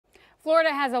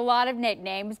Florida has a lot of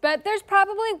nicknames, but there's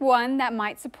probably one that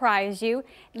might surprise you: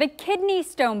 the kidney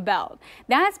stone belt.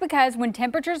 That's because when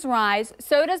temperatures rise,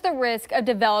 so does the risk of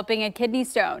developing a kidney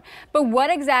stone. But what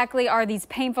exactly are these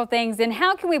painful things, and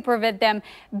how can we prevent them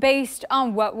based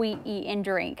on what we eat and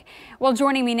drink? Well,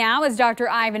 joining me now is Dr.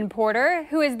 Ivan Porter,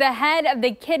 who is the head of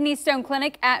the Kidney Stone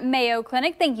Clinic at Mayo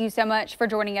Clinic. Thank you so much for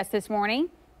joining us this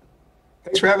morning.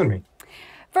 Thanks for having me.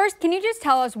 First, can you just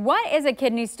tell us what is a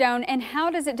kidney stone and how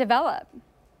does it develop?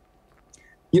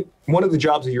 One of the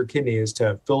jobs of your kidney is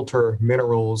to filter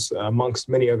minerals, amongst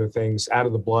many other things, out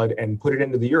of the blood and put it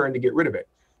into the urine to get rid of it.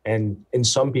 And in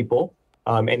some people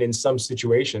and in some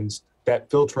situations, that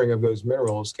filtering of those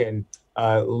minerals can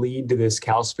lead to this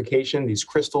calcification, these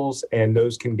crystals, and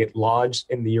those can get lodged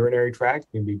in the urinary tract.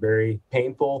 It can be very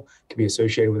painful, can be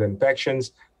associated with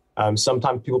infections.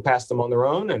 Sometimes people pass them on their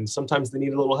own, and sometimes they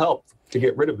need a little help to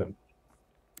get rid of them.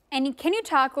 And can you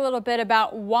talk a little bit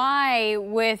about why,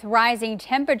 with rising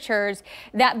temperatures,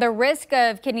 that the risk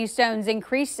of kidney stones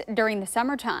increase during the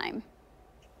summertime?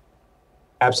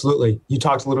 Absolutely. You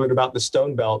talked a little bit about the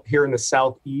stone belt. Here in the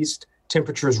southeast,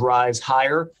 temperatures rise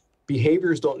higher.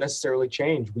 Behaviors don't necessarily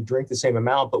change. We drink the same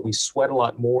amount, but we sweat a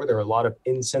lot more. There are a lot of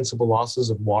insensible losses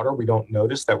of water. We don't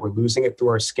notice that we're losing it through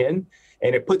our skin,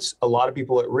 and it puts a lot of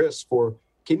people at risk for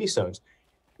kidney stones.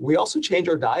 We also change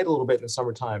our diet a little bit in the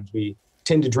summer times. We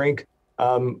tend to drink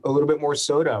a little bit more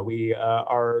soda. We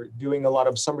are doing a lot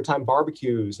of summertime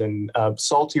barbecues and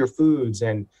saltier foods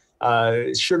and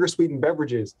sugar sweetened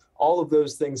beverages. All of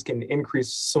those things can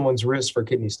increase someone's risk for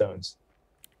kidney stones.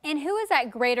 And who is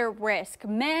at greater risk,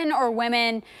 men or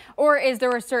women, or is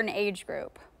there a certain age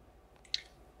group?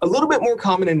 A little bit more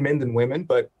common in men than women,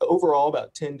 but overall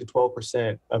about 10 to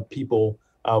 12% of people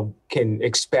can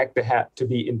expect to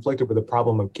be inflicted with a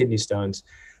problem of kidney stones.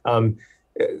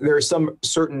 There are some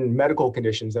certain medical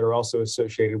conditions that are also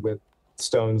associated with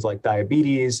stones, like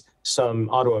diabetes, some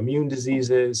autoimmune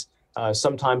diseases.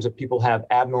 Sometimes if people have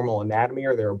abnormal anatomy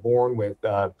or they're born with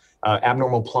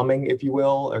abnormal plumbing, if you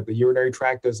will, or the urinary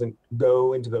tract doesn't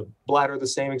go into the bladder the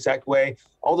same exact way,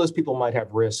 all those people might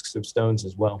have risks of stones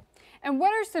as well. And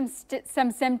what are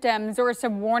some symptoms or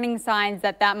some warning signs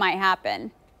that might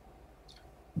happen?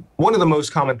 One of the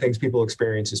most common things people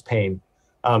experience is pain.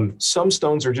 Some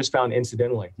stones are just found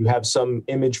incidentally. You have some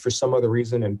image for some other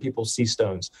reason and people see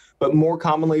stones. But more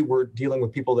commonly, we're dealing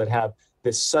with people that have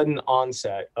this sudden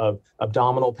onset of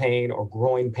abdominal pain or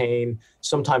groin pain,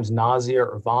 sometimes nausea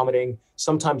or vomiting,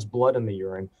 sometimes blood in the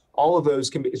urine. All of those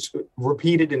can be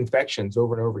repeated infections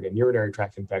over and over again, urinary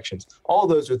tract infections. All of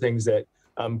those are things that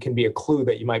can be a clue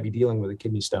that you might be dealing with a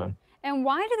kidney stone. And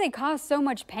why do they cause so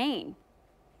much pain?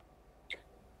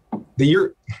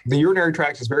 The urinary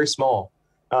tract is very small.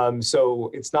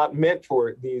 So it's not meant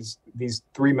for these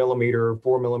 3 millimeter,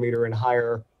 4 millimeter and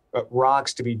higher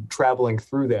rocks to be traveling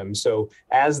through them. So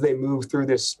as they move through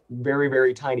this very,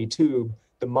 very tiny tube,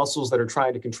 the muscles that are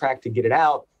trying to contract to get it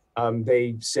out,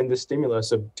 they send the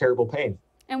stimulus of terrible pain.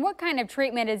 And what kind of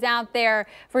treatment is out there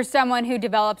for someone who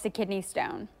develops a kidney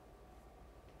stone?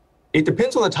 It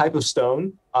depends on the type of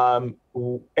stone.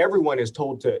 Everyone is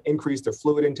told to increase their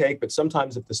fluid intake, but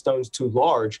sometimes if the stone's too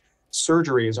large,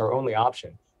 surgery is our only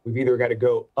option. We've either got to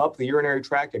go up the urinary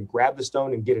tract and grab the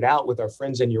stone and get it out with our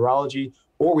friends in urology,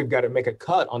 or we've got to make a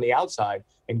cut on the outside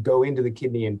and go into the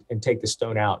kidney and take the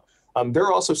stone out. There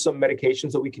are also some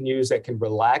medications that we can use that can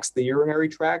relax the urinary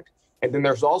tract. And then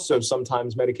there's also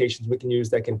sometimes medications we can use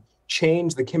that can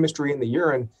change the chemistry in the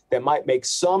urine that might make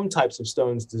some types of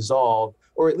stones dissolve,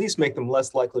 or at least make them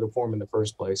less likely to form in the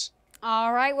first place.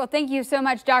 All right. Well, thank you so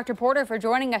much, Dr. Porter, for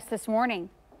joining us this morning.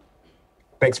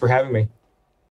 Thanks for having me.